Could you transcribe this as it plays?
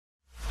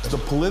the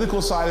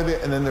political side of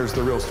it, and then there's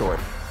the real story.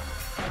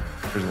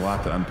 There's a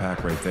lot to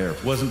unpack right there.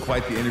 It wasn't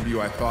quite the interview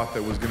I thought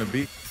that was going to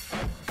be.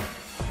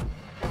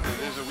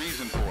 There's a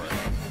reason for it.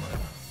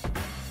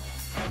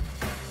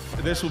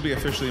 This will be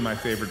officially my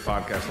favorite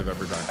podcast I've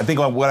ever done. I think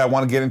what I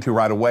want to get into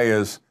right away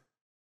is,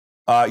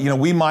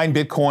 we mine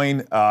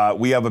Bitcoin.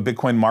 We have a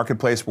Bitcoin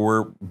marketplace where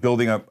we're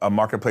building a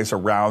marketplace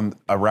around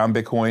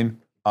Bitcoin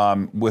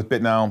with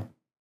BitNow.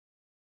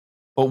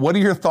 But what are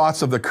your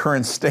thoughts of the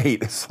current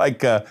state? It's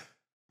like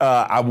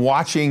I'm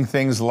watching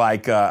things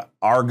like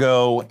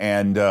Argo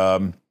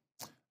and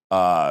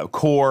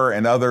Core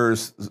and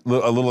others,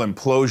 a little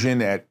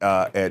implosion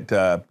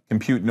at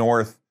Compute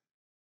North.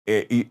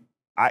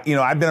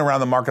 I've been around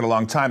the market a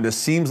long time. This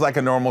seems like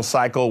a normal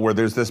cycle where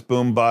there's this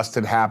boom bust.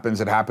 It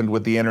happens. It happened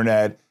with the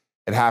internet.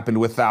 It happened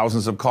with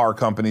thousands of car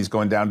companies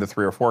going down to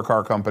 3 or 4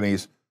 car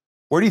companies.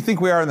 Where do you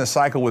think we are in the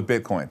cycle with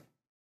Bitcoin?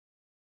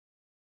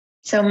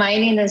 So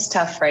mining is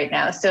tough right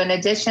now. So in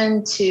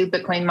addition to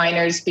Bitcoin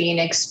miners being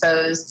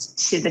exposed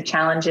to the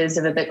challenges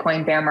of a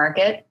Bitcoin bear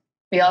market,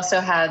 we also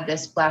have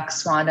this black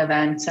swan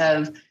event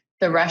of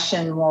the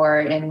Russian war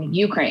in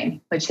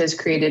Ukraine, which has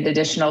created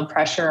additional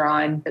pressure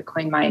on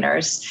Bitcoin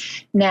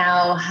miners.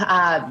 Now,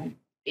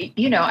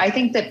 I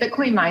think that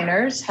Bitcoin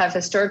miners have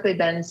historically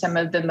been some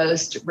of the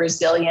most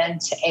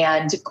resilient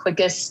and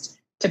quickest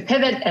to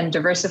pivot and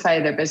diversify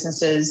their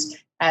businesses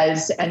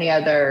as any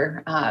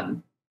other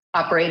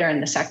operator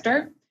in the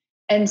sector.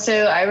 And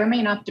so I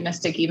remain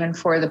optimistic even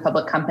for the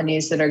public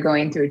companies that are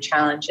going through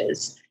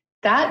challenges.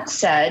 That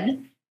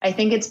said, I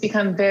think it's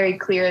become very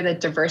clear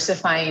that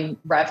diversifying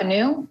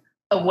revenue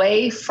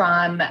away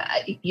from,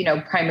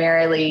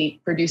 primarily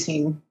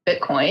producing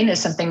Bitcoin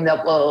is something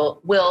that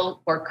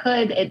will or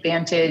could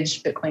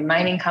advantage Bitcoin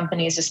mining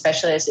companies,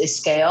 especially as they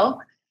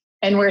scale.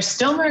 And where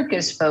Stillmark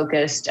is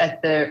focused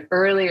at the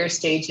earlier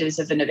stages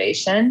of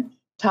innovation,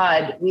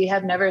 Todd, we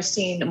have never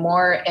seen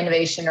more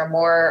innovation or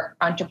more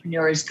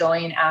entrepreneurs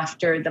going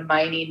after the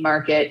mining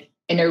market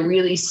in a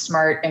really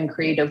smart and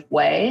creative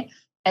way.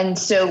 And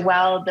so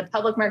while the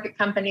public market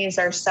companies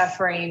are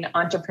suffering,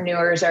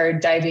 entrepreneurs are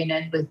diving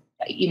in with,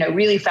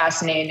 really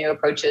fascinating new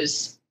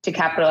approaches to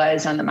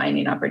capitalize on the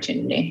mining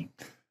opportunity.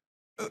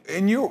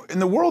 In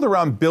the world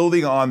around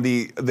building on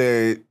the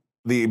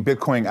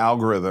Bitcoin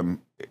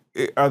algorithm,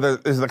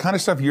 is the kind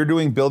of stuff you're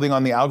doing building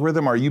on the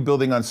algorithm? Are you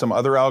building on some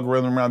other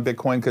algorithm around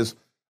Bitcoin? Because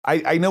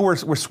I know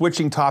we're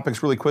switching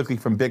topics really quickly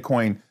from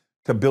Bitcoin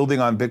to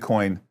building on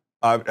Bitcoin.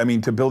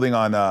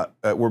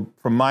 We're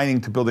from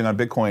mining to building on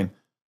Bitcoin.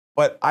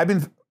 But I've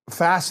been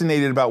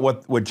fascinated about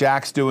what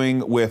Jack's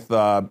doing with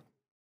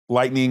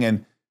Lightning,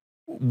 and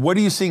what are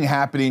you seeing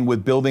happening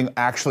with building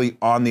actually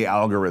on the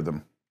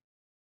algorithm?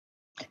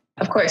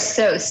 Of course.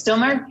 So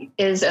Stillmark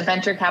is a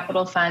venture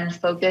capital fund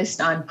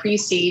focused on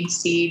pre-seed,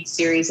 seed,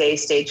 Series A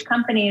stage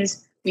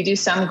companies. We do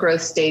some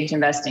growth stage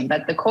investing,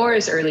 but the core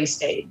is early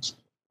stage.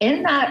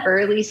 In that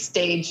early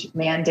stage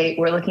mandate,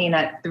 we're looking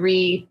at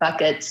 3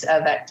 buckets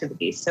of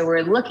activities. So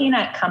we're looking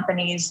at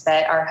companies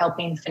that are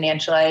helping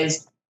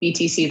financialize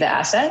BTC, the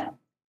asset.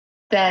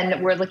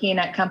 Then we're looking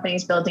at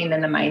companies building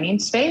in the mining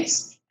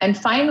space. And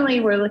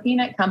finally, we're looking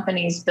at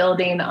companies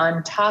building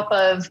on top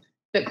of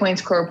Bitcoin's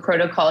core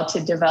protocol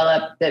to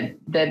develop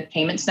the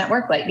payments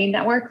network, Lightning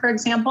Network, for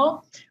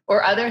example,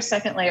 or other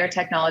second layer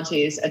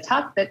technologies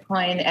atop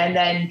Bitcoin, and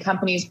then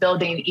companies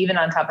building even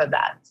on top of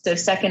that. So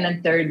second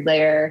and third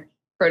layer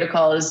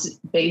protocols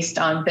based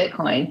on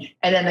Bitcoin,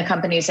 and then the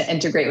companies that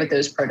integrate with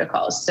those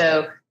protocols.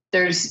 So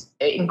there's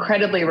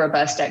incredibly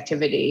robust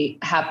activity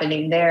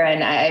happening there.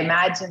 And I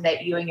imagine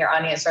that you and your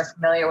audience are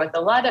familiar with a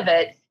lot of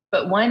it.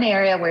 But one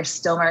area where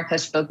Stillmark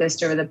has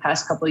focused over the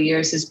past couple of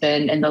years has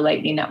been in the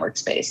Lightning Network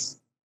space.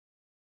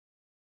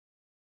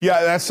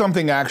 Yeah, that's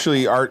something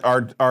actually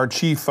our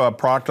chief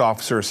product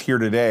officer is here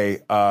today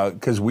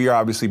because we are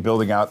obviously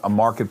building out a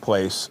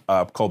marketplace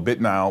called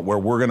BitNow, where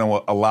we're going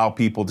to allow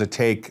people to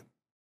take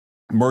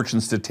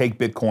merchants to take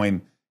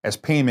Bitcoin as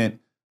payment,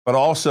 but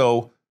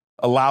also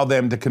allow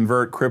them to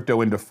convert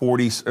crypto into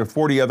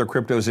 40 other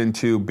cryptos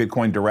into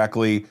Bitcoin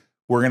directly.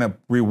 We're going to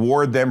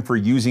reward them for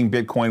using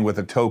Bitcoin with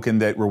a token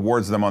that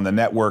rewards them on the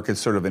network. It's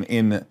sort of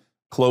an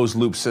closed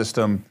loop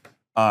system.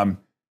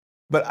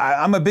 But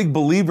I'm a big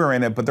believer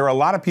in it, but there are a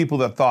lot of people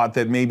that thought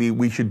that maybe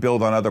we should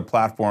build on other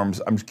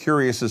platforms. I'm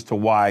curious as to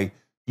why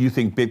you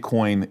think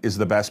Bitcoin is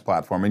the best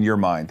platform in your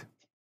mind.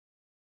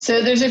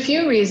 So there's a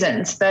few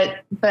reasons,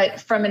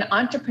 but from an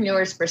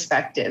entrepreneur's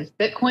perspective,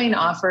 Bitcoin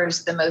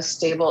offers the most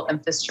stable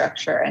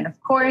infrastructure. And of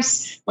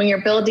course, when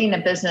you're building a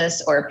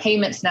business or a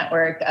payments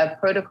network, a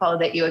protocol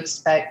that you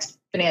expect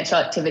financial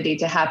activity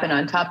to happen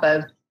on top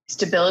of,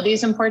 stability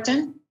is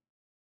important,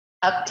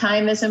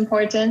 uptime is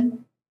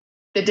important,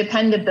 the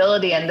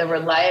dependability and the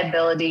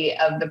reliability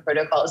of the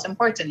protocol is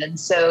important. And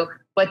so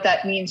what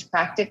that means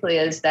practically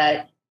is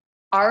that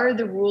are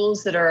the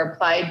rules that are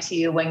applied to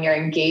you when you're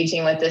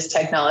engaging with this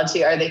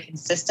technology, are they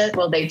consistent?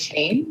 Will they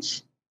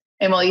change?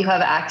 And will you have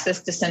access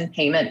to send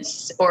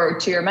payments or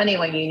to your money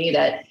when you need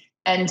it?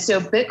 And so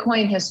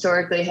Bitcoin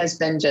historically has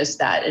been just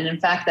that. And in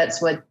fact,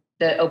 that's what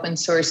the open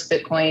source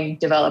Bitcoin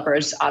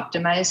developers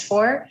optimize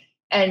for.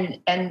 And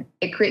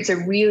it creates a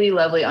really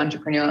lovely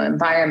entrepreneurial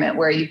environment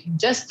where you can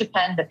just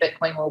depend that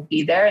Bitcoin will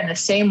be there. In the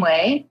same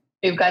way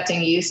we've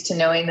gotten used to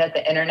knowing that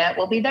the internet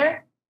will be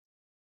there.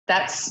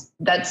 That's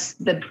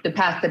the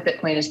path that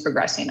Bitcoin is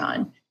progressing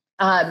on.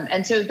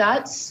 And so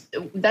that's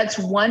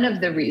one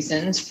of the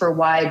reasons for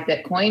why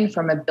Bitcoin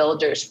from a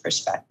builder's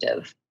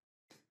perspective.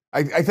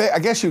 I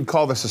guess you'd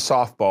call this a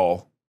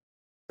softball,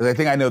 because I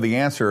think I know the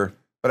answer,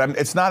 but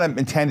it's not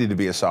intended to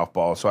be a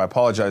softball, so I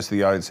apologize to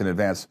the audience in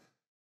advance.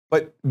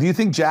 But do you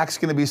think Jack's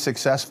going to be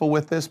successful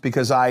with this?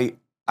 Because the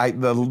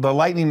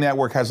Lightning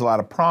Network has a lot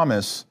of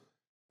promise,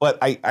 but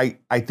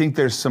I think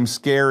there's some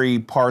scary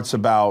parts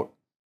about,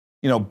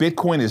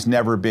 Bitcoin has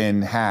never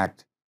been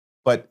hacked,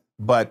 but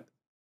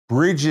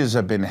bridges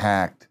have been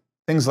hacked,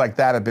 things like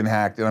that have been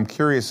hacked, and I'm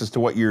curious as to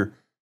what you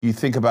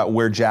think about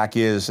where Jack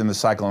is in the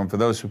cycle. And for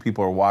those who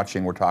people are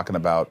watching, we're talking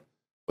about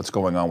what's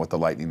going on with the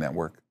Lightning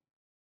Network.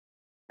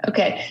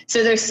 Okay,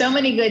 so there's so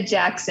many good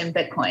Jacks in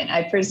Bitcoin.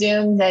 I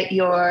presume that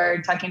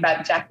you're talking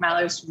about Jack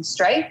Mallers from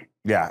Strike.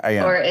 Yeah, I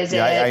am. Or is it?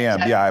 Yeah, I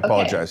am. Yeah, I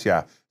apologize. Okay.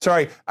 Yeah,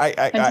 sorry.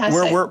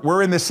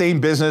 We're in the same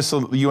business,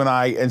 you and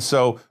I, and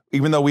so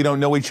even though we don't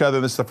know each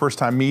other, this is the first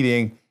time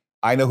meeting.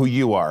 I know who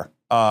you are.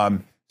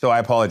 So I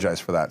apologize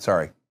for that.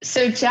 Sorry.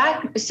 So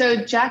Jack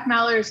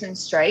Mallers and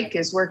Strike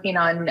is working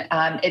on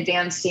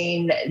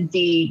advancing the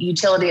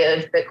utility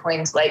of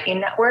Bitcoin's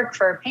Lightning Network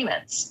for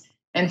payments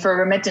and for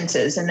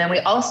remittances. And then we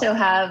also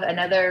have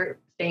another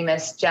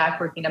famous Jack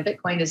working on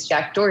Bitcoin is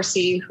Jack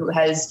Dorsey, who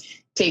has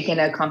taken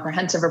a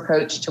comprehensive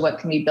approach to what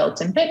can be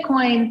built in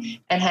Bitcoin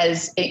and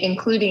has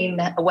including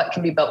what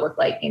can be built with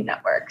Lightning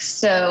Networks.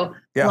 So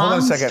yeah, hold on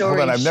a second. Hold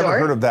on. I've never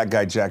heard of that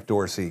guy, Jack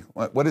Dorsey.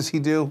 What does he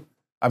do?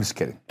 I'm just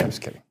kidding.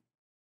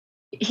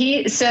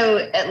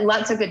 So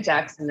lots of good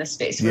Jacks in this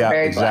space. We're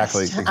very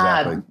blessed.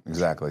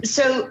 Exactly.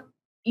 So,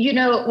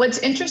 what's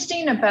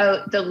interesting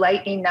about the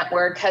Lightning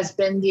Network has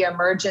been the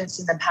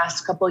emergence in the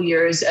past couple of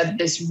years of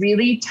this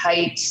really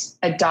tight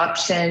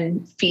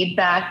adoption,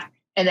 feedback,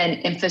 and then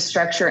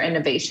infrastructure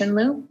innovation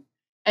loop.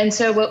 And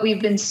so what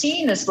we've been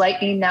seeing is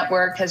Lightning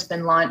Network has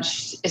been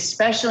launched,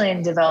 especially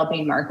in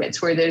developing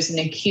markets where there's an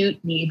acute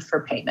need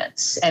for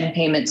payments and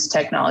payments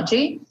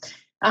technology.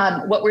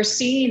 What we're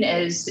seeing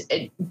is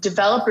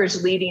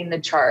developers leading the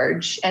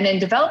charge. And in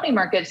developing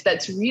markets,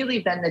 that's really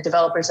been the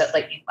developers at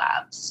Lightning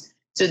Labs.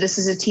 So this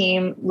is a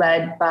team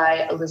led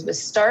by Elizabeth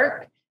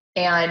Stark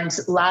and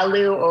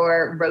Lalu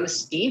or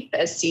Roast Beef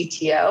as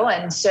CTO.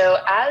 And so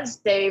as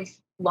they've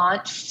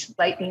launched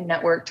Lightning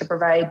Network to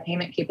provide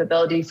payment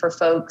capability for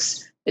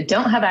folks that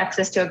don't have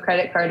access to a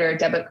credit card or a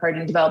debit card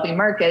in developing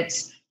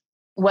markets,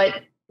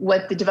 what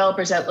the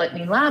developers at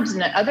Lightning Labs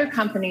and at other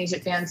companies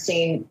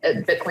advancing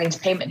Bitcoin's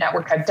payment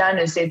network have done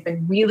is they've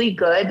been really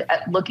good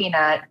at looking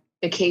at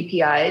the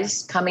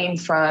KPIs coming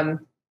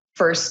from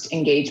first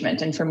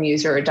engagement and from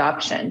user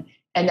adoption,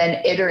 and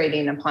then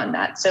iterating upon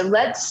that. So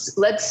let's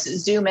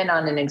zoom in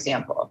on an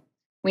example.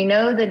 We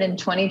know that in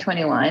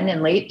 2021,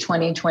 in late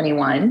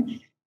 2021,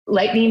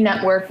 Lightning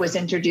Network was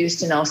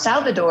introduced in El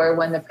Salvador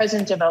when the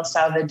president of El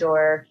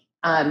Salvador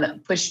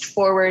pushed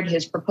forward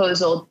his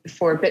proposal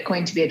for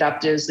Bitcoin to be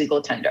adopted as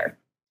legal tender.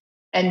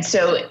 And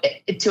so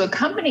to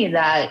accompany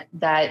that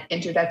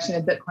introduction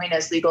of Bitcoin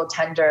as legal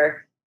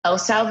tender, El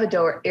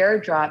Salvador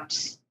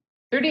airdropped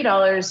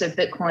 $30 of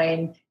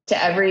Bitcoin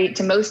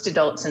to most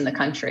adults in the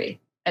country.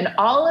 And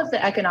all of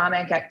the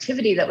economic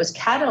activity that was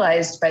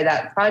catalyzed by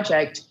that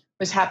project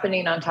was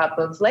happening on top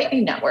of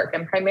Lightning Network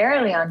and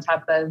primarily on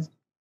top of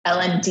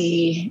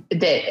LND,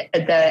 the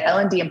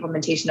LND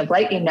implementation of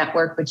Lightning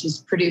Network, which is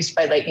produced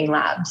by Lightning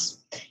Labs.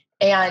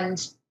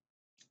 And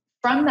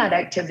from that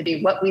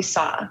activity, what we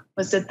saw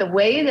was that the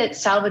way that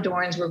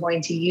Salvadorans were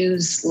going to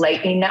use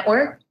Lightning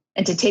Network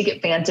and to take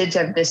advantage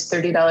of this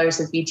 $30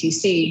 of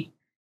BTC,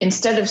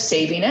 instead of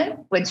saving it,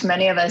 which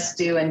many of us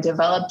do in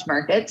developed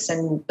markets,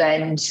 and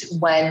then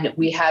when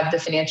we have the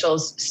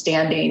financials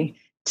standing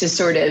to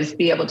sort of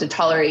be able to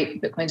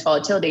tolerate Bitcoin's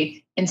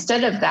volatility,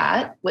 instead of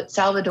that, what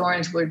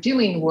Salvadorans were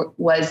doing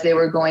was they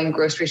were going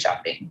grocery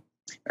shopping,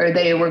 or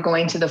they were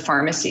going to the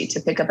pharmacy to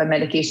pick up a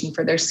medication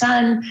for their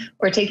son,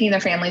 or taking their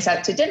families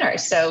out to dinner.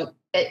 So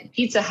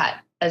Pizza Hut,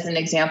 as an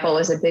example,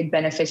 was a big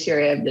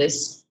beneficiary of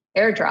this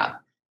airdrop.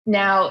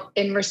 Now,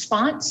 in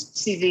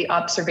response to the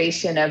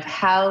observation of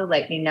how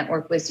Lightning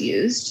Network was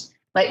used,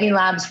 Lightning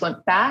Labs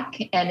went back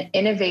and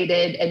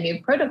innovated a new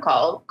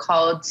protocol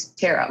called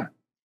Taro.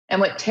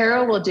 And what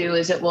Taro will do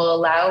is it will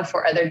allow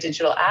for other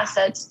digital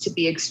assets to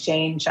be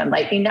exchanged on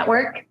Lightning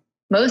Network.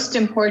 Most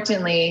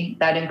importantly,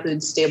 that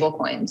includes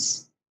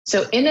stablecoins.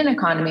 So in an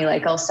economy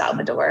like El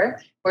Salvador,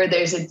 where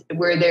there's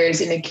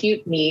an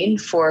acute need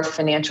for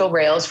financial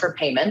rails for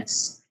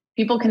payments,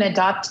 people can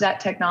adopt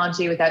that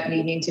technology without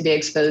needing to be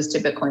exposed to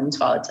Bitcoin's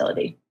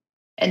volatility.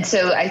 And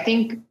so I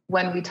think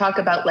when we talk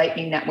about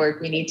Lightning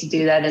Network, we need to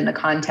do that in the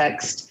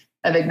context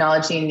of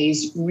acknowledging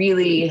these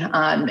really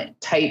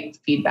tight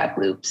feedback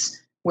loops,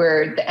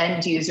 where the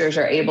end users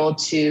are able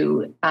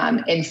to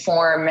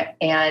inform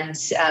and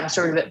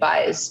sort of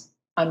advise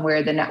on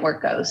where the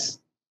network goes.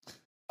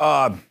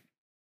 Uh,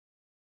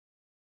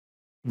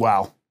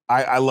 wow.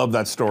 I love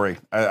that story.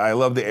 I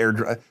love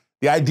the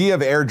idea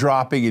of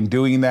airdropping and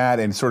doing that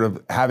and sort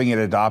of having it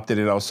adopted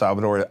in El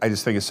Salvador. I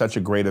just think it's such a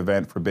great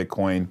event for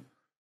Bitcoin.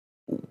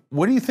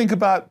 What do you think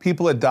about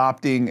people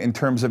adopting in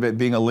terms of it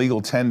being a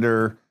legal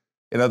tender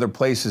in other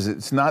places?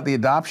 It's not, the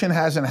adoption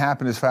hasn't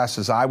happened as fast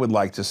as I would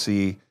like to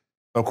see.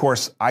 Of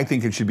course, I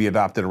think it should be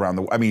adopted around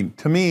the, I mean,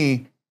 to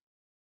me,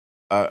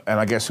 and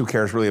I guess who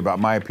cares really about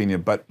my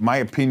opinion, but my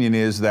opinion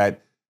is that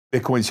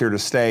Bitcoin's here to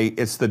stay.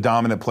 It's the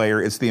dominant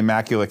player. It's the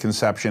Immaculate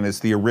Conception. It's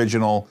the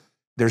original.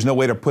 There's no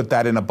way to put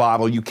that in a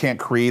bottle. You can't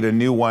create a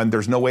new one.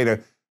 There's no way to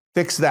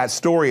fix that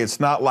story. It's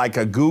not like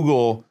a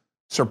Google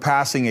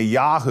surpassing a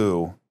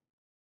Yahoo.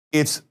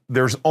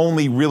 There's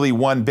only really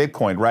one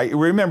Bitcoin, right?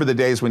 Remember the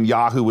days when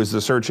Yahoo was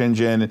the search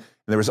engine, and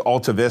there was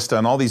Alta Vista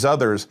and all these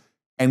others,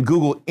 and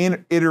Google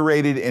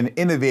iterated and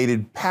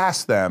innovated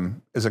past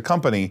them as a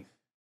company.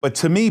 But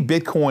to me,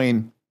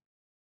 Bitcoin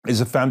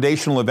is a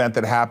foundational event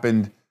that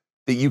happened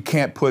that you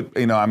can't put.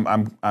 You know,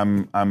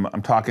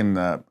 I'm talking.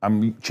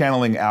 I'm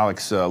channeling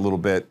Alex a little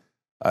bit,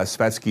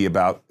 Svetsky,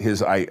 about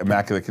his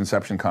Immaculate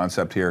Conception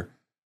concept here.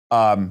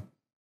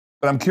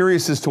 But I'm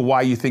curious as to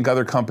why you think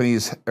other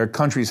companies or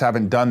countries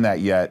haven't done that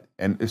yet,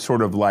 and it's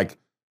sort of like,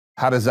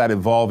 how does that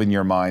evolve in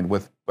your mind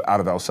out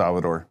of El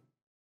Salvador?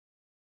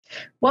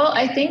 Well,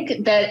 I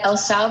think that El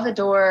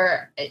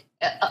Salvador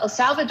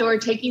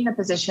taking the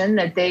position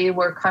that they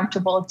were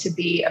comfortable to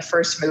be a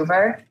first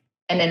mover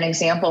and an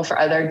example for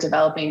other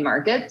developing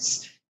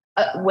markets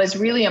was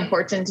really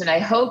important. And I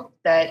hope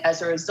that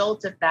as a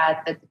result of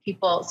that, that the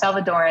people,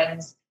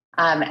 Salvadorans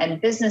and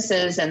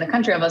businesses and the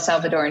country of El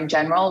Salvador in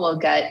general will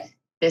get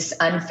this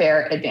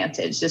unfair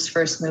advantage, this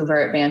first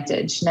mover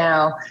advantage.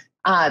 Now,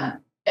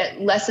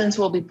 lessons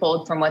will be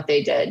pulled from what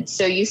they did.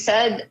 So you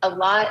said a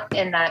lot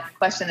in that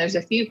question. There's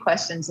a few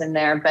questions in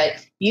there,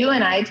 but you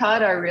and I,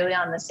 Todd, are really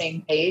on the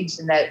same page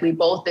in that we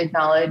both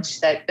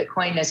acknowledge that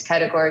Bitcoin is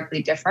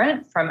categorically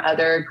different from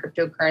other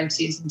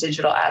cryptocurrencies and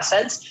digital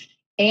assets,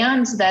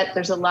 and that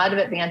there's a lot of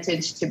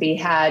advantage to be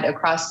had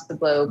across the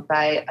globe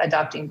by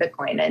adopting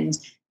Bitcoin. And,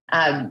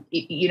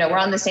 we're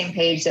on the same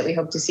page that we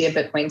hope to see a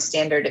Bitcoin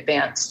standard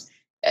advanced.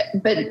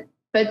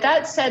 But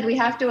that said, we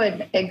have to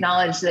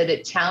acknowledge that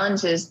it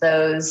challenges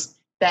those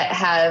that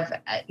have,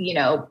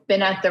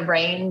 been at the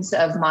reins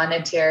of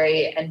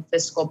monetary and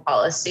fiscal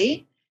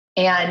policy.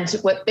 And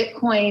what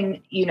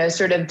Bitcoin,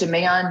 sort of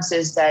demands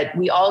is that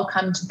we all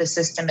come to the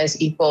system as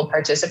equal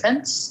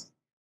participants,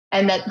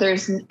 and that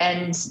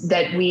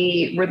that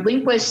we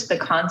relinquish the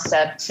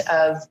concept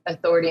of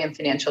authority in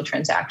financial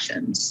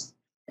transactions.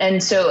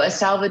 And so an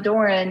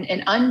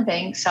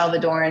unbanked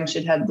Salvadoran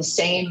should have the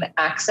same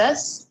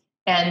access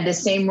and the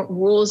same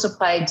rules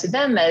applied to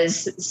them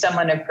as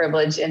someone of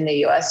privilege in the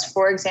U.S.,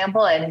 for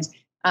example, and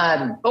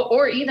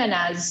or even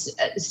as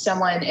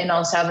someone in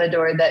El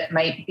Salvador that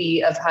might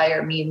be of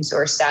higher means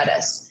or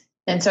status.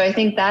 And so I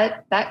think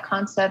that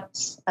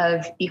concept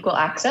of equal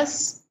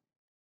access,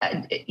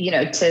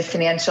 to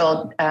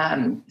financial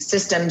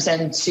systems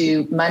and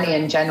to money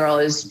in general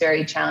is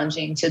very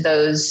challenging to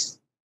those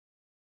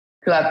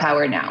who have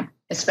power now,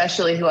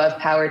 especially who have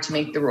power to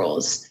make the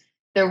rules.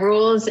 The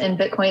rules in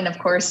Bitcoin, of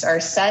course,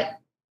 are set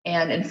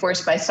and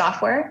enforced by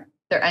software.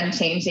 They're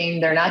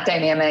unchanging. They're not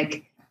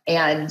dynamic.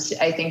 And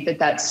I think that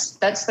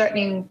that's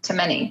threatening to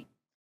many.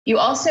 You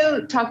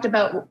also talked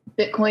about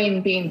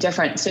Bitcoin being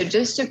different. So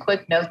just a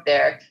quick note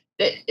there,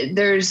 that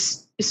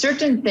there's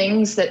certain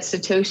things that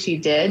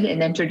Satoshi did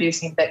in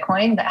introducing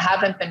Bitcoin that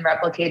haven't been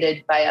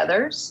replicated by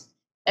others,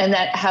 and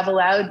that have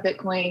allowed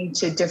Bitcoin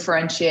to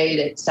differentiate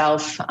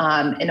itself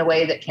in a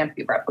way that can't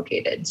be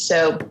replicated.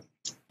 So,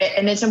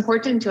 and it's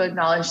important to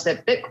acknowledge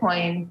that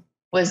Bitcoin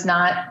was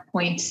not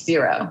point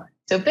zero.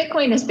 So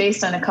Bitcoin is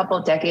based on a couple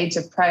of decades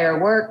of prior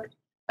work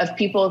of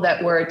people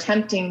that were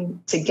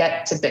attempting to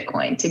get to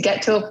Bitcoin, to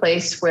get to a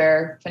place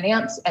where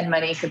finance and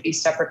money could be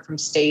separate from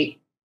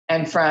state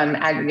and from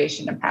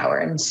aggregation of power.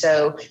 And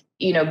so,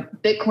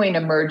 Bitcoin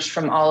emerged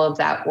from all of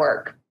that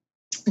work.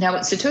 Now,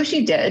 what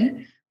Satoshi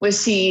did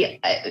was he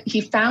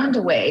found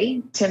a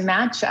way to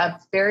match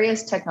up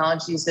various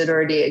technologies that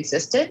already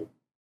existed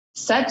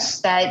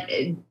such that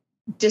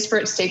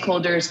disparate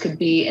stakeholders could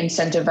be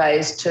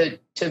incentivized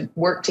to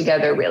work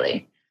together,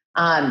 really.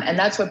 And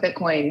that's what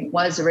Bitcoin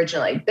was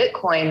originally.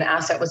 Bitcoin, the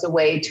asset, was a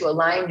way to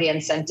align the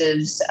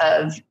incentives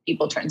of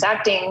people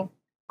transacting,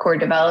 core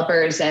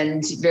developers,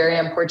 and very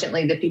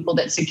importantly, the people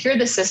that secure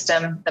the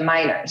system, the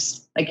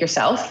miners, like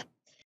yourself.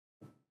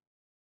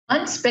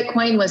 Once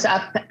Bitcoin was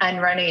up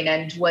and running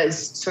and was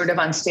sort of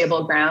on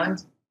stable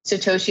ground,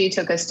 Satoshi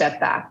took a step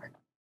back.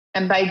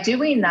 And by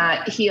doing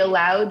that, he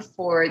allowed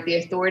for the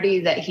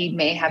authority that he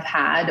may have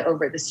had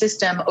over the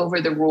system,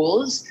 over the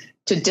rules,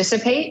 to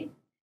dissipate,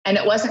 and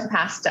it wasn't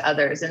passed to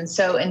others. And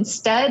so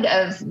instead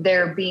of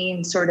there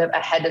being sort of a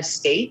head of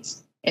state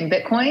in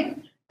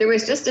Bitcoin, there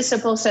was just a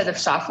simple set of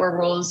software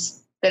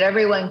rules that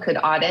everyone could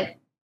audit,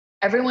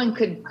 everyone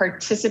could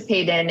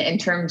participate in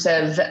terms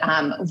of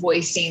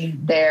voicing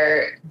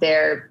their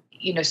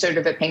sort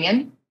of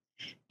opinion.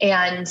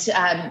 And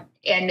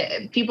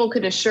people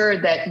could assure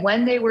that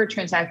when they were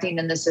transacting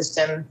in the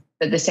system,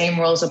 that the same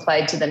rules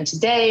applied to them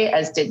today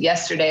as did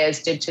yesterday,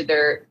 as did to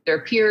their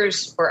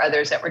peers or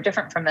others that were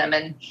different from them.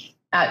 And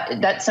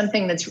that's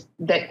something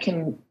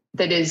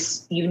that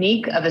is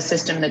unique of a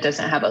system that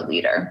doesn't have a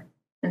leader.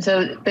 And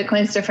so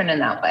Bitcoin's different in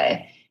that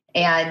way.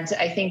 And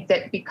I think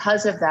that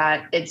because of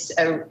that, it's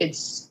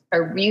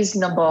a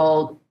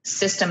reasonable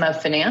system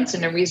of finance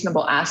and a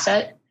reasonable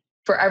asset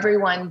for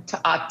everyone to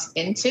opt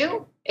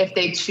into if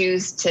they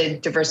choose to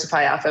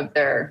diversify off of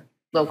their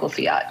local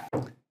fiat.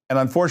 And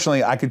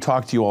unfortunately, I could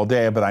talk to you all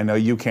day, but I know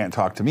you can't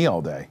talk to me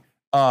all day.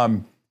 I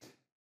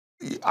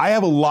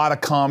have a lot of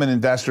common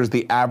investors,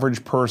 the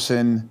average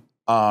person,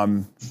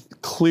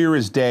 clear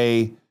as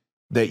day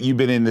that you've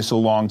been in this a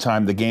long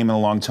time, the game in a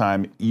long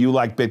time. You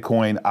like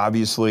Bitcoin,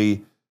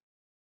 obviously.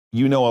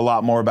 You know a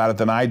lot more about it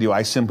than I do.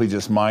 I simply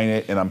just mine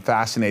it, and I'm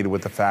fascinated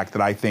with the fact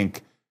that I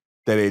think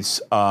that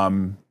it's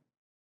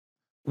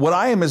what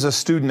I am is a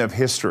student of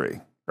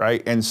history,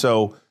 right? And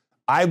so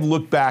I've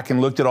looked back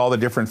and looked at all the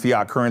different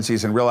fiat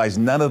currencies and realized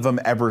none of them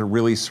ever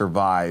really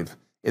survive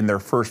in their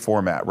first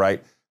format,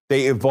 right?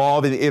 They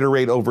evolve and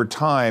iterate over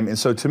time. And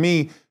so to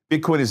me,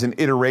 Bitcoin is an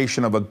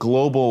iteration of a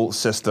global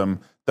system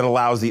that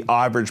allows the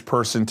average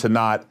person to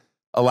not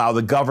allow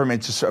the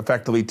government to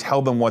effectively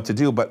tell them what to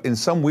do. But in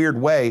some weird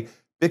way,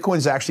 Bitcoin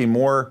is actually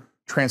more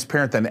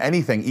transparent than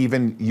anything,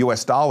 even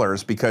US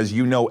dollars, because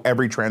you know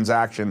every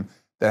transaction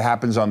that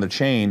happens on the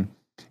chain.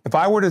 If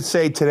I were to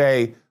say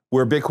today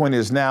where Bitcoin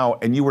is now,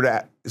 and you were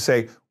to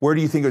say, where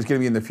do you think it's going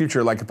to be in the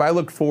future? Like if I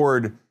look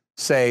forward,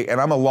 say,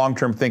 and I'm a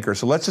long-term thinker,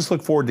 so let's just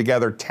look forward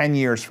together 10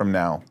 years from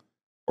now,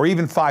 or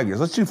even 5 years.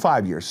 Let's do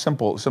 5 years,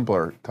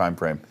 simpler time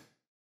frame.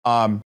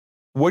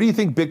 What do you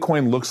think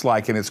Bitcoin looks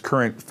like in its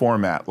current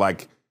format?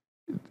 Like,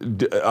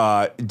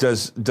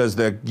 does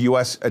the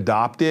U.S.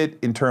 adopt it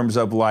in terms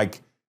of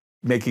like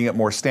making it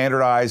more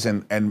standardized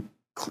and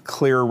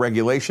clearer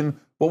regulation?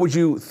 What would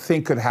you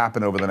think could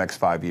happen over the next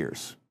 5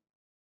 years?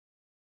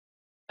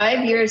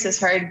 5 years is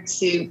hard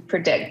to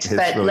predict,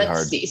 but really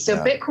let's see. So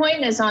yeah.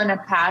 Bitcoin is on a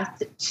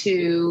path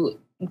to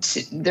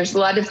there's a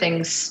lot of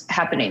things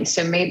happening.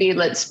 So maybe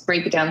let's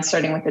break it down,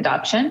 starting with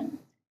adoption.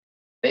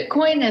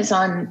 Bitcoin is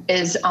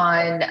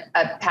on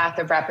a path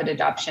of rapid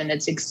adoption.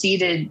 Its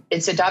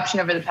adoption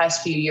over the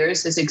past few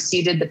years has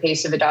exceeded the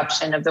pace of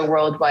adoption of the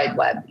World Wide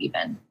Web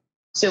even.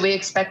 So we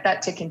expect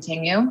that to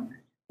continue.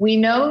 We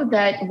know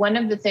that one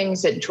of the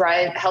things that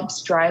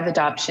helps drive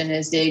adoption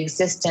is the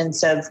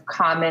existence of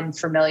common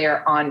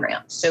familiar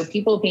on-ramps. So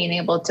people being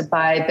able to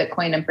buy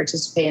Bitcoin and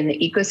participate in the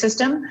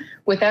ecosystem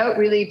without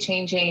really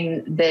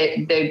changing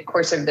the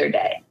course of their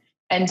day.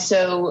 And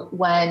so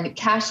when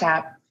Cash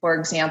App, for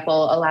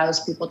example, allows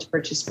people to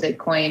purchase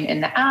Bitcoin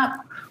in the app,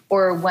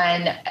 or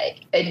when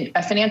a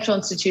financial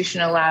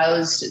institution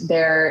allows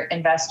their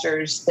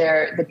investors,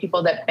 the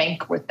people that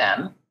bank with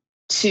them,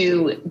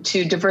 to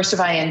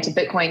diversify into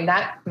Bitcoin,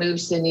 that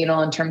moves the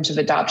needle in terms of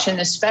adoption,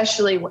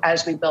 especially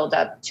as we build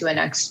up to a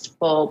next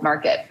bull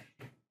market.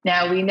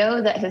 Now, we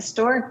know that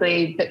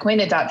historically,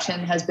 Bitcoin adoption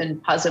has been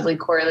positively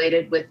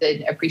correlated with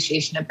the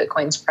appreciation of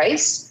Bitcoin's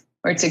price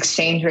or its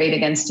exchange rate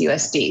against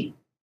USD.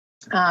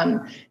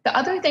 The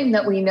other thing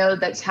that we know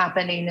that's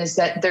happening is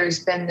that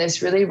there's been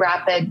this really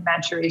rapid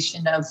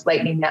maturation of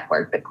Lightning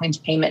Network, Bitcoin's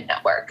payment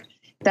network.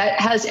 That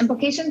has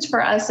implications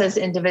for us as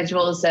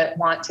individuals that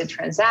want to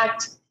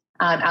transact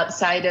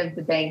outside of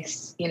the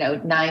bank's,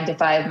 9 to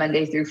 5,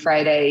 Monday through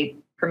Friday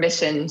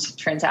permissioned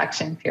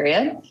transaction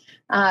period.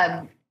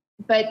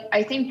 But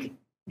I think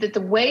that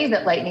the way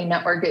that Lightning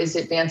Network is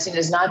advancing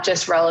is not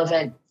just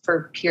relevant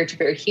for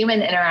peer-to-peer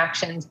human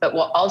interactions, but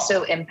will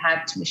also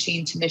impact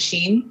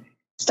machine-to-machine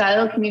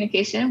style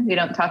communication. We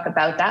don't talk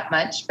about that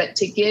much, but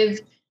to give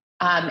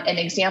an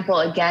example,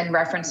 again,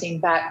 referencing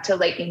back to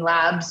Lightning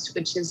Labs,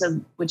 which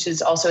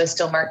is also a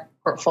Stillmark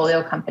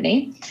portfolio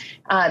company.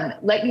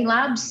 Lightning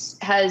Labs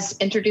has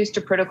introduced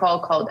a protocol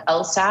called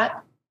LSAT,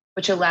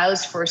 which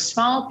allows for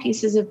small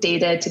pieces of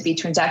data to be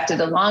transacted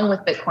along with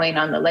Bitcoin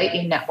on the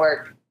Lightning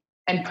Network.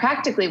 And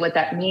practically what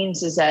that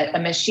means is that a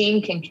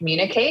machine can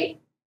communicate,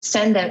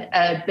 send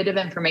a bit of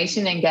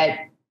information and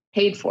get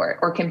paid for it,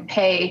 or can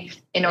pay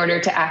in order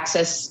to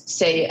access,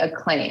 say, a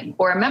claim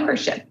or a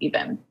membership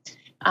even.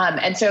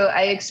 And so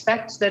I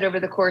expect that over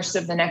the course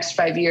of the next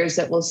 5 years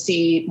that we'll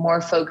see more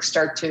folks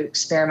start to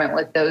experiment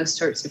with those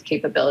sorts of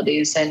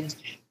capabilities. And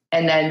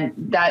then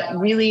that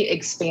really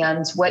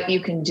expands what you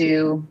can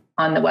do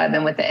on the web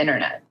and with the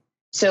internet.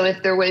 So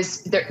if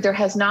there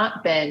has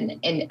not been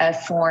a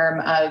form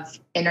of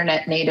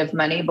internet native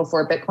money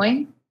before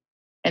Bitcoin,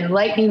 and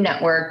Lightning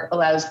Network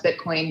allows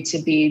Bitcoin to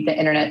be the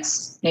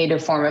internet's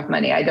native form of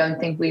money. I don't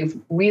think we've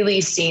really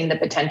seen the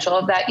potential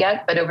of that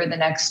yet, but over the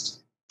next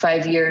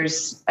 5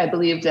 years, I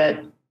believe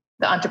that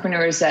the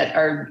entrepreneurs that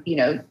are,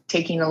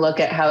 taking a look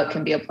at how it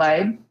can be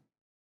applied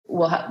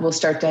will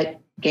start to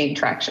gain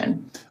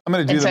traction.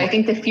 I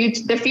think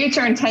the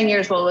future in 10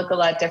 years will look a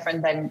lot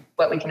different than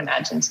what we can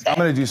imagine today. I'm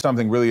going to do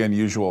something really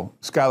unusual.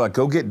 Skylar,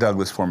 go get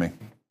Douglas for me.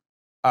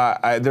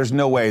 there's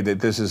no way that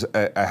this is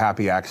a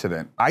happy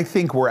accident. I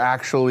think we're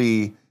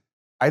actually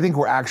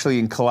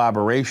in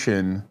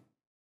collaboration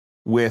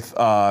with.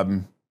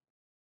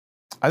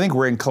 I think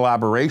we're in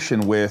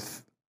collaboration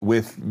with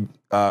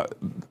the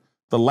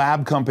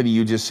lab company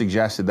you just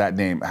suggested. That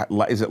name,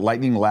 is it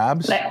Lightning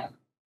Labs?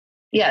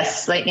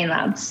 Yes, Lightning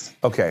Labs.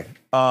 Okay.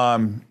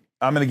 I'm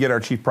going to get our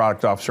chief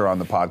product officer on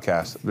the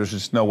podcast. There's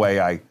just no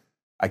way I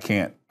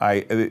can't.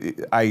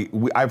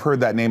 I've heard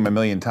that name a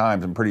million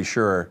times. I'm pretty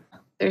sure.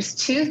 There's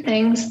two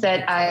things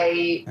that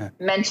I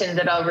mentioned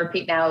that I'll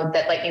repeat now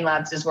that Lightning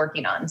Labs is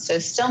working on. So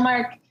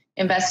Stillmark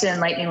invested in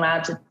Lightning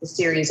Labs at the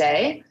Series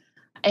A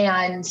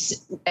and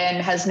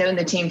has known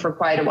the team for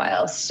quite a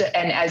while. So,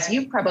 and as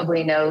you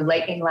probably know,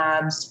 Lightning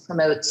Labs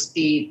promotes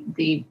the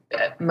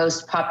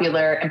most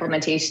popular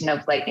implementation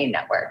of Lightning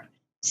Network.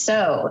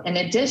 So in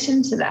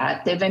addition to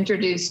that, they've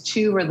introduced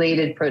two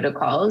related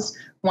protocols,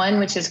 one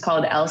which is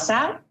called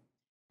LSAT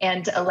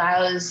and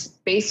allows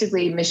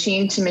basically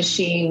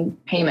machine-to-machine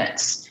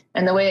payments.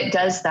 And the way it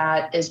does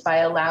that is by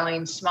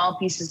allowing small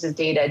pieces of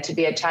data to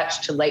be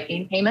attached to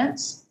Lightning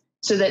payments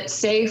so that,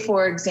 say,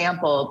 for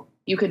example,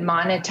 you could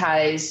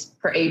monetize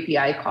per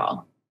API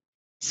call.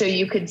 So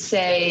you could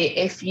say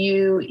if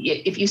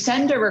you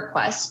send a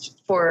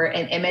request for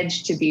an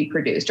image to be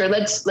produced, or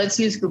let's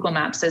use Google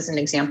Maps as an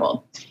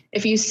example.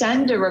 If you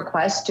send a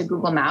request to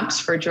Google Maps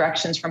for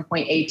directions from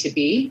point A to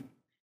B,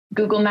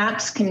 Google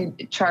Maps can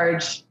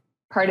charge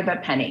part of a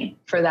penny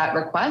for that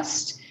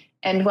request.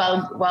 And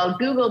while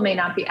Google may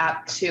not be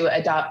apt to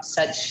adopt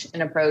such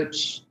an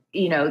approach,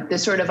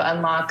 this sort of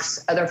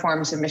unlocks other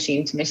forms of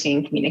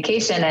machine-to-machine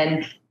communication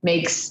and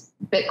makes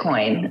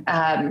Bitcoin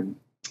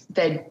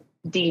the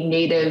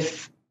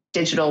native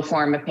digital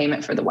form of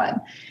payment for the web.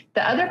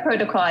 The other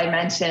protocol I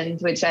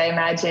mentioned, which I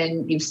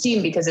imagine you've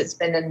seen because it's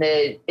been in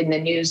the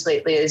news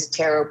lately, is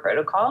Taro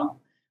Protocol,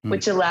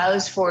 which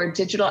allows for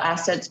digital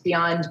assets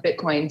beyond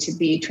Bitcoin to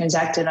be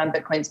transacted on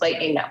Bitcoin's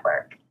Lightning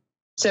Network.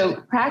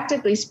 So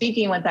practically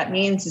speaking, what that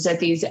means is that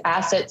these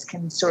assets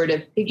can sort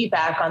of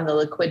piggyback on the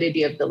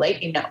liquidity of the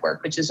Lightning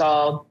Network, which is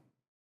all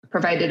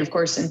provided, of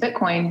course, in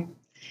Bitcoin,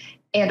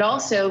 and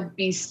also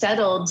be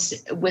settled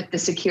with the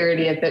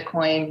security of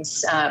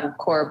Bitcoin's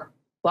core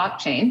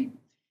blockchain.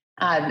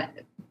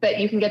 But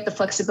you can get the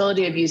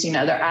flexibility of using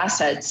other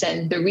assets.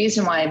 And the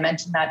reason why I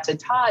mentioned that to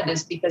Todd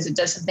is because it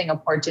does something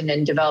important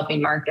in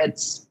developing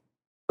markets,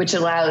 which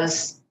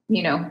allows,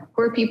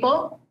 poor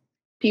people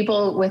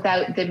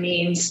without the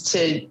means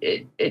to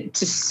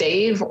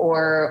save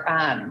or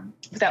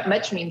without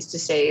much means to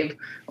save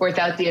or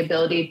without the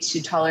ability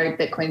to tolerate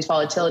Bitcoin's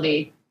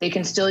volatility, they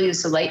can still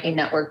use the Lightning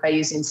Network by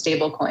using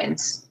stable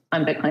coins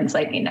on Bitcoin's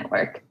Lightning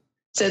Network.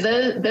 So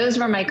those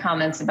were my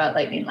comments about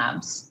Lightning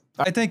Labs.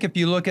 I think if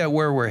you look at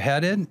where we're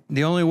headed,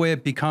 the only way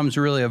it becomes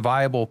really a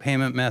viable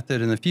payment method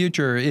in the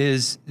future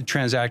is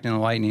transacting the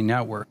Lightning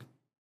Network.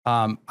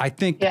 I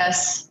think.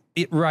 Yes.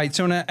 Right.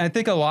 So I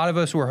think a lot of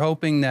us were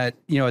hoping that,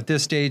 at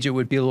this stage, it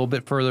would be a little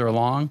bit further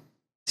along.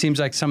 Seems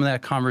like some of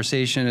that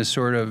conversation is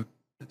sort of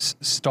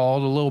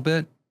stalled a little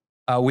bit.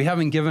 We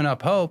haven't given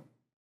up hope.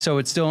 So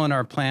it's still in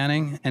our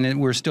planning and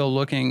we're still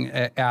looking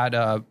at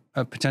a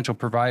potential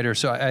provider.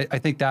 So I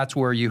think that's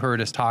where you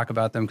heard us talk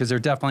about them because they're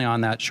definitely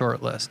on that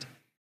short list.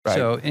 Right.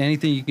 So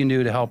anything you can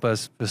do to help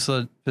us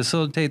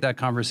facilitate that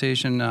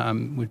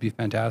conversation would be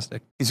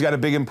fantastic. He's got a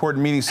big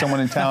important meeting,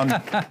 someone in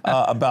town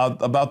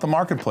about the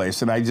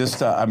marketplace, and I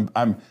just I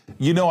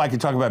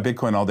could talk about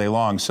Bitcoin all day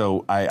long,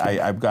 so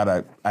I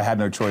had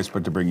no choice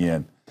but to bring you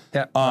in.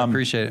 Yeah, I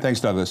appreciate it.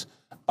 Thanks, Douglas.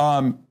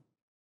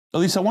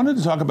 Alyse, I wanted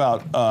to talk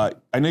about.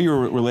 I know you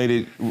were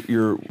related.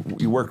 You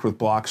worked with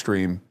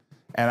Blockstream,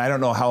 and I don't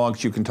know how long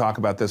you can talk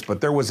about this, but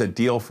there was a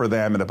deal for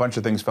them, and a bunch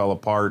of things fell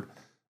apart.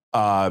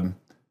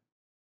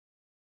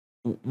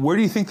 Where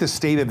do you think the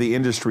state of the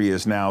industry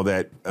is now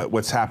that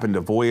what's happened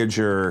to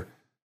Voyager,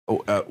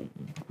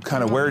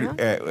 kind of where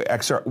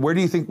XR, where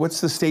do you think,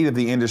 what's the state of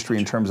the industry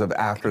in terms of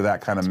after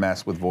that kind of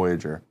mess with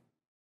Voyager?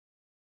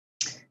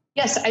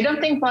 Yes, I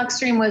don't think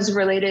Blockstream was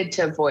related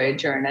to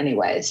Voyager in any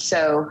way.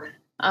 So,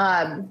 did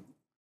I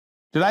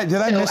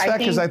miss that?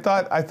 Because I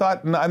thought,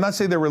 I'm not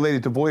saying they're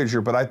related to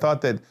Voyager, but I thought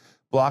that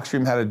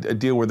Blockstream had a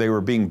deal where they were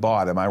being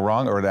bought. Am I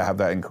wrong, or did I have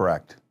that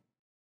incorrect?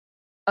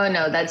 Oh,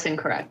 no, that's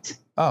incorrect.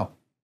 Oh.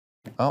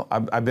 Well,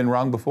 I've been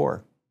wrong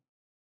before,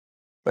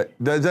 but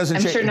that doesn't.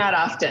 I'm sure not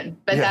often,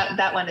 but yeah.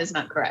 that one is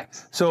not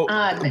correct. So,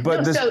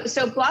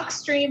 so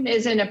Blockstream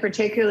is in a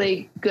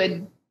particularly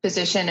good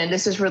position, and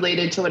this is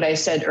related to what I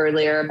said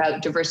earlier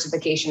about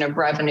diversification of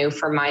revenue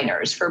for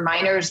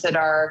miners that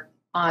are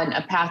on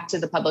a path to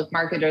the public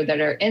market or that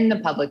are in the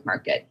public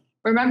market.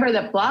 Remember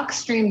that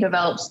Blockstream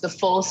develops the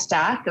full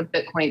stack of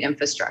Bitcoin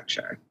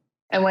infrastructure.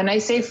 And when I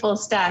say full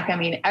stack, I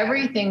mean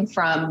everything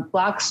from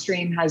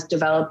Blockstream has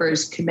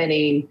developers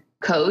committing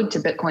code to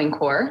Bitcoin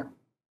Core.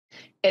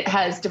 It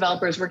has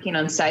developers working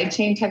on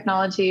sidechain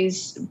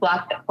technologies.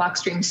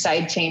 Blockstream's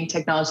sidechain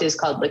technology is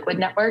called Liquid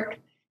Network.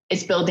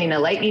 It's building a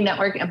Lightning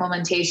Network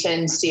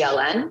implementation,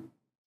 CLN.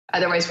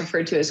 otherwise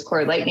referred to as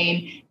core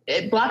Lightning.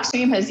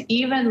 Blockstream has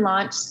even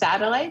launched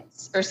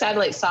satellites, or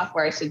satellite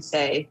software, I should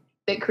say,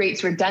 that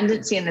creates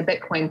redundancy in the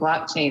Bitcoin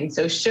blockchain.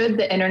 So should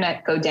the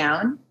internet go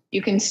down,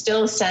 you can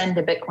still send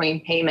a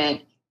Bitcoin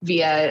payment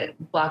via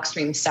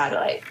Blockstream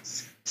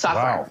satellites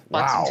software.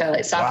 Wow. Blockstream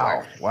satellite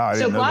software. Wow.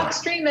 So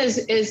Blockstream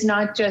is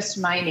not just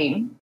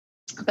mining,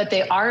 but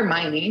they are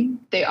mining.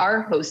 They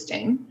are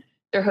hosting.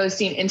 They're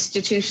hosting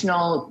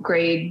institutional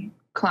grade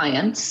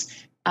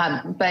clients,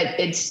 but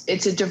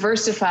it's a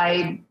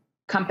diversified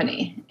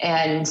company,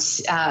 and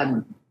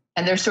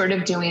they're sort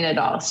of doing it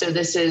all. So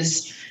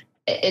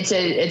it's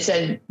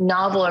a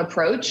novel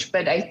approach,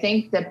 but I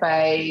think that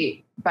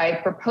by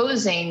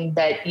proposing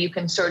that you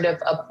can sort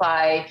of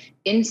apply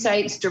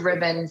insights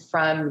driven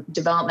from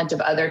development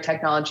of other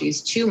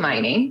technologies to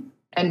mining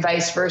and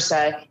vice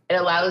versa, it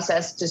allows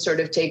us to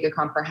sort of take a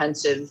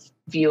comprehensive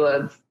view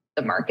of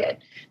the market.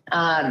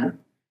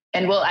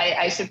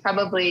 I should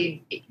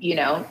probably,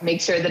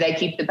 make sure that I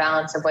keep the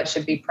balance of what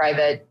should be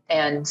private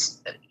and,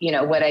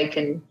 what I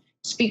can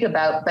speak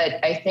about.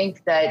 But I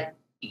think that,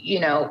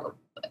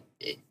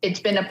 it's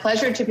been a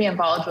pleasure to be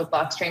involved with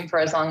Blockstream for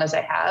as long as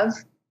I have,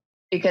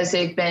 because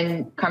they've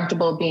been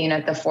comfortable being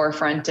at the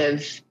forefront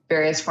of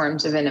various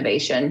forms of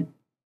innovation,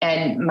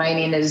 and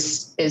mining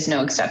is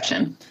no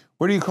exception.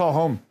 Where do you call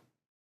home?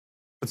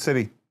 What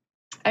city?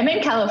 I'm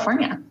in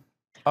California.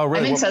 Oh,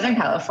 really? I'm in Southern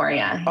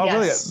California. Oh, yes.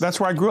 Really? That's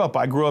where I grew up.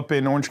 I grew up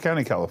in Orange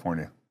County,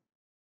 California.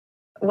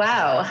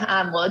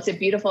 Wow. Well, it's a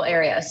beautiful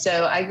area.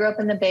 So I grew up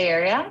in the Bay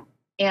Area,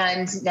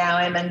 and now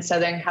I'm in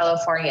Southern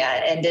California.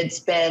 And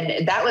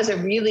that was a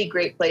really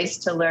great place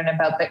to learn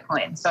about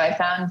Bitcoin. So I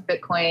found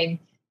Bitcoin,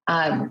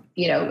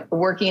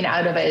 working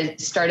out of a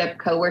startup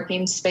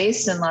co-working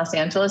space in Los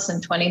Angeles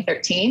in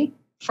 2013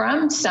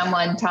 from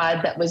someone,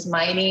 Todd, that was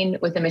mining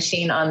with a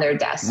machine on their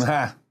desk.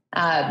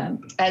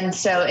 And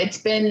so it's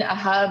been a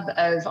hub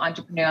of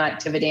entrepreneurial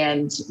activity,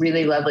 and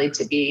really lovely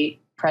to be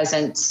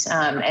present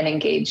and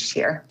engaged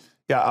here.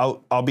 Yeah,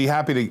 I'll be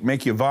happy to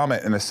make you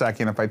vomit in a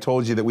second if I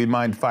told you that we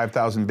mined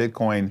 5,000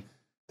 Bitcoin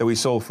that we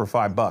sold for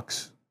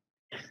 $5.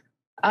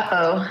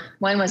 Uh-oh.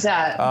 When was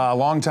that? A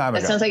long time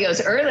ago. That sounds like it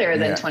was earlier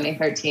than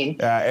 2013.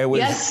 It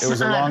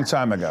was a long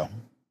time ago.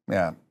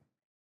 Yeah.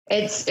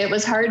 It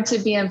was hard to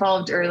be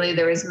involved early.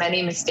 There was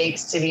many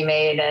mistakes to be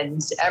made,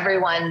 and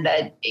everyone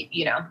that,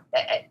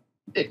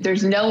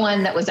 there's no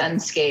one that was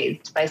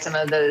unscathed by some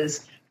of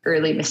those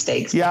early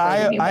mistakes.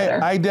 Yeah,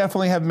 I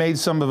definitely have made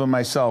some of them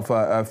myself,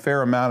 a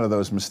fair amount of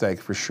those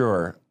mistakes for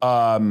sure.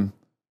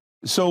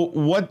 So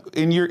what,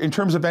 in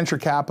terms of venture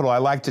capital, I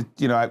like to,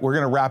 we're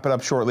going to wrap it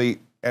up shortly,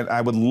 and I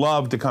would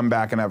love to come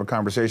back and have a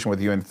conversation with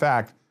you. In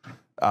fact,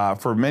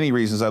 for many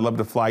reasons, I'd love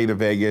to fly you to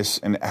Vegas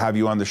and have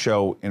you on the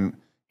show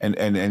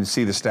and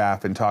see the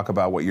staff and talk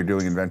about what you're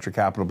doing in venture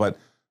capital. But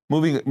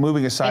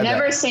moving aside, I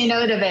never say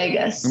no to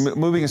Vegas.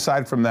 Moving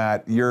aside from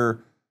that, you're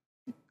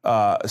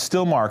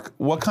Stillmark.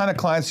 What kind of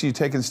clients do you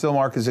take in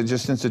Stillmark? Is it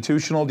just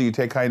institutional? Do you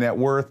take high net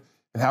worth?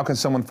 And how can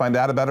someone find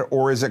out about it?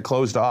 Or is it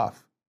closed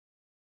off?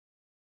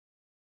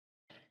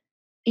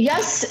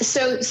 Yes.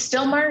 So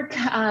Stillmark,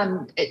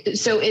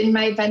 so in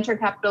my venture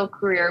capital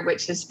career,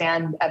 which has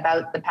spanned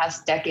about the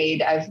past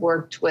decade, I've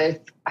worked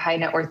with high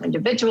net worth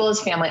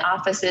individuals, family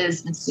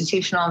offices,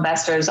 institutional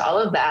investors, all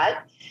of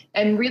that.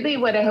 And really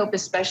what I hope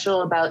is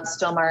special about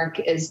Stillmark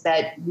is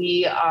that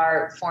we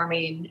are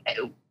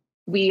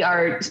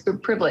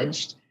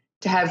privileged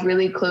to have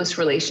really close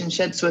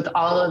relationships with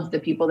all of the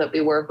people that we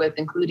work with,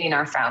 including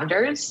our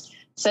founders,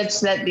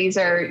 such that these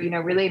are,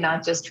 really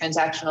not just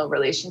transactional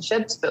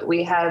relationships, but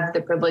we have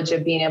the privilege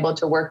of being able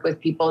to work with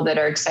people that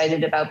are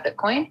excited about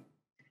Bitcoin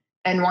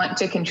and want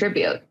to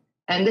contribute.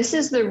 And this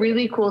is the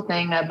really cool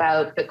thing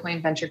about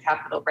Bitcoin venture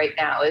capital right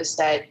now, is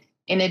that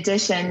in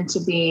addition to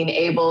being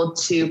able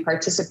to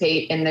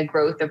participate in the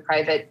growth of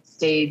private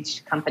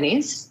stage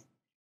companies,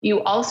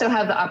 you also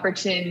have the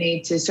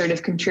opportunity to sort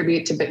of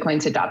contribute to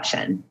Bitcoin's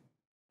adoption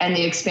and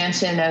the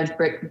expansion of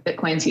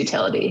Bitcoin's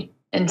utility.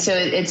 And so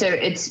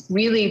it's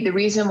really the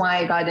reason why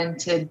I got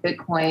into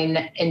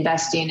Bitcoin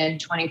investing in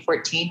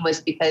 2014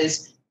 was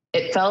because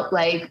it felt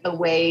like a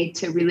way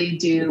to really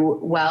do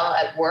well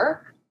at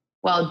work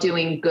while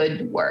doing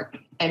good work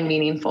and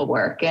meaningful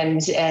work.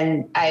 And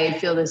I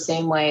feel the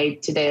same way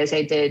today as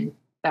I did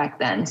back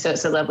then. So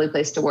it's a lovely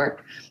place to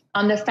work.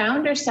 On the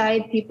founder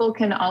side, people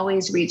can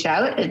always reach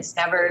out. It's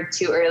never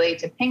too early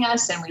to ping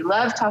us. And we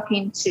love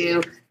talking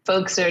to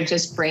folks that are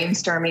just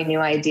brainstorming new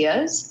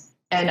ideas.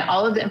 And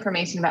all of the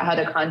information about how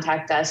to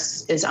contact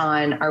us is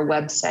on our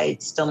website,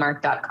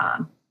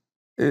 stillmark.com.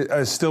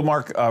 Is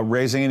Stillmark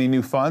raising any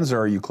new funds, or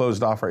are you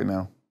closed off right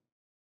now?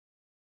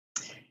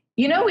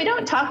 We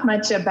don't talk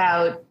much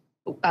about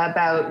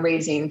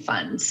raising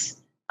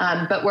funds,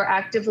 but we're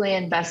actively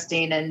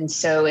investing. And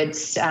so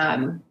it's,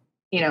 the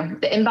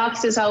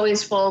inbox is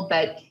always full,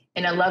 but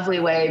in a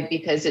lovely way,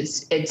 because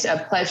it's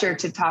a pleasure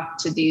to talk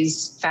to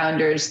these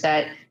founders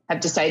that have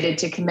decided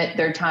to commit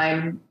their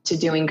time to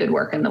doing good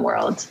work in the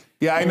world.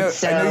 Yeah, I know.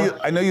 So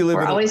I know you live.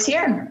 We're always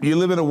here. You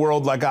live in a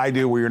world like I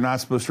do, where you're not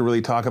supposed to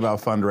really talk about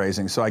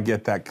fundraising. So I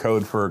get that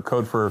code for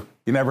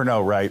You never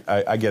know, right?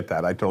 I get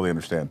that. I totally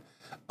understand.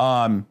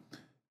 When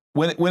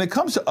it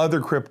comes to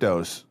other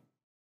cryptos,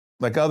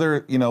 like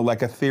like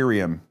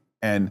Ethereum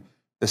and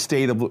the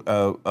state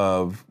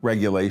of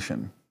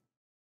regulation,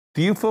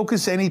 do you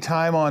focus any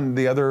time on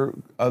the other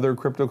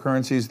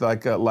cryptocurrencies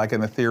like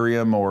an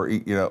Ethereum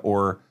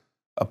or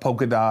a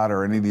Polkadot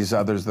or any of these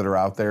others that are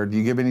out there? Do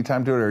you give any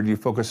time to it, or do you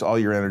focus all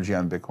your energy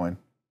on Bitcoin?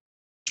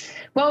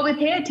 Well, we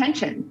pay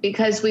attention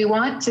because we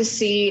want to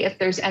see if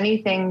there's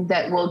anything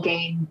that will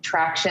gain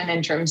traction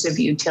in terms of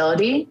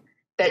utility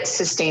that's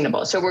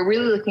sustainable. So we're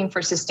really looking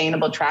for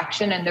sustainable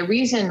traction. And the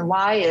reason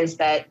why is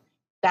that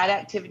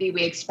activity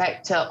we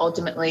expect to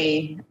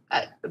ultimately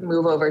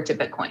move over to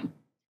Bitcoin.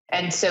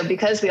 And so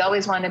because we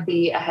always want to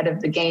be ahead of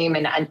the game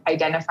and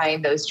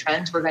identifying those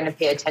trends, we're going to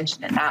pay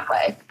attention in that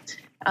way.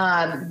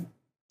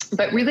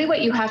 But really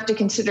what you have to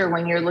consider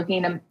when you're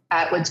looking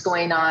at what's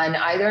going on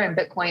either in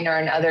Bitcoin or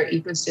in other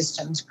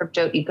ecosystems,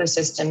 crypto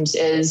ecosystems,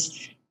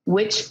 is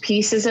which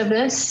pieces of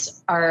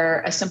this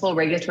are a simple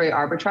regulatory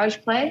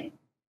arbitrage play?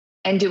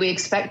 And do we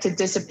expect to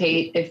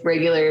dissipate if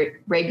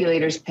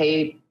regulators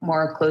pay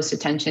more close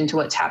attention to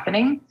what's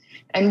happening?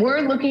 And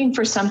we're looking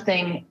for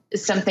something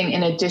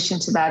in addition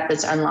to that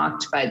that's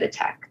unlocked by the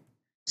tech.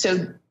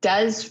 So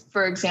does,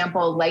 for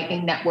example,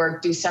 Lightning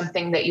Network do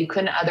something that you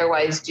couldn't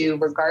otherwise do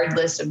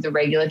regardless of the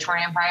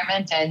regulatory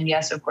environment? And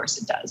yes, of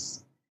course it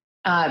does.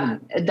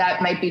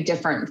 That might be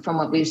different from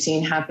what we've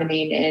seen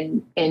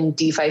happening in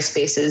DeFi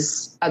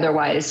spaces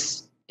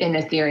otherwise in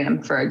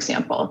Ethereum, for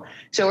example.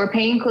 So we're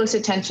paying close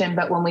attention,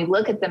 but when we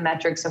look at the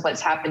metrics of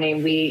what's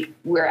happening,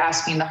 we're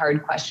asking the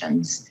hard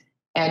questions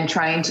and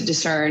trying to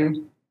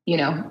discern,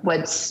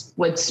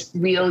 what's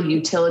real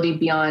utility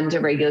beyond a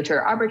regulatory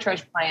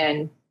arbitrage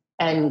plan,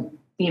 and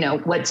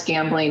what's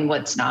gambling,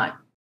 what's not.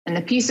 And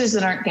the pieces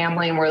that aren't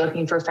gambling, we're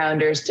looking for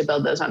founders to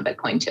build those on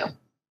Bitcoin too.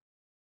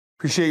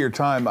 Appreciate your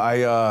time.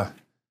 I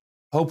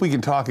hope we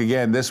can talk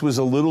again. This was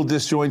a little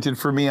disjointed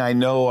for me. I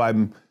know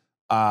I'm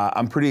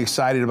pretty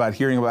excited about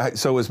hearing about it.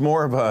 So it was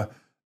more of a,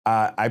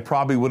 I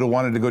probably would have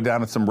wanted to go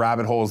down at some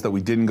rabbit holes that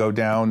we didn't go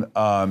down.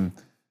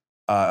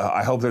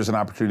 I hope there's an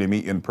opportunity to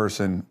meet you in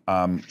person.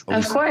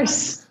 Of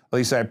course.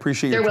 Alyse, I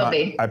appreciate your time. There will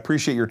be. I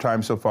appreciate your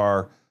time so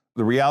far.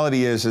 The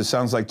reality is, it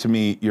sounds like to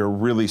me, you're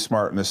really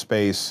smart in this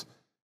space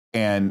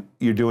and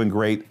you're doing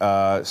great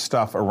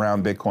stuff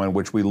around Bitcoin,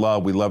 which we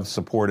love. We love to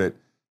support it.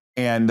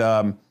 And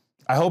I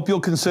hope you'll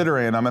consider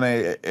it. And I'm going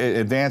to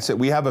advance it.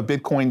 We have a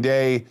Bitcoin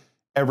day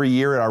every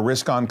year at our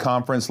Risk On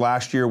conference.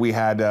 Last year, we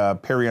had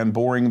Perry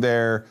Unboring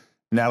there.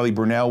 Natalie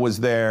Brunell was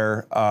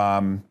there.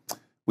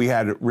 We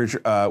had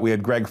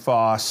Greg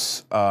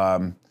Foss,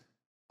 Alex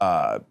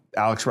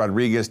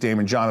Rodriguez,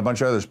 Damon John, a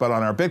bunch of others. But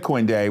on our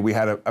Bitcoin day, we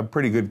had a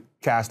pretty good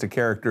cast of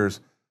characters.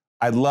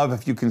 I'd love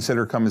if you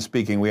consider coming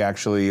speaking. We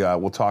actually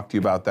will talk to you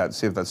about that and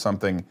see if that's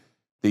something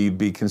that you'd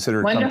be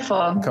considered.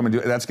 Wonderful. Come and do.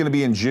 That's going to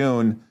be in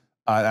June.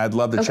 I'd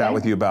love to chat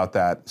with you about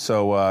that.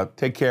 So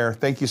take care.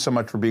 Thank you so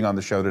much for being on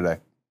the show today.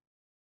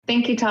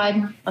 Thank you,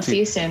 Todd. I'll see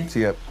you soon. See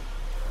you.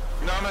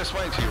 No, I'm going to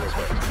explain it to you real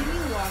quick.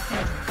 Continue walking.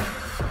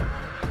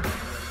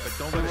 But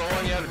don't be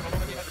rolling yet.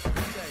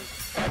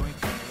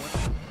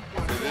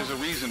 There's a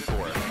reason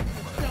for it.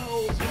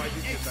 So I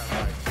did get that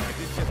right. I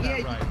did get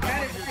that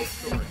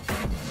right.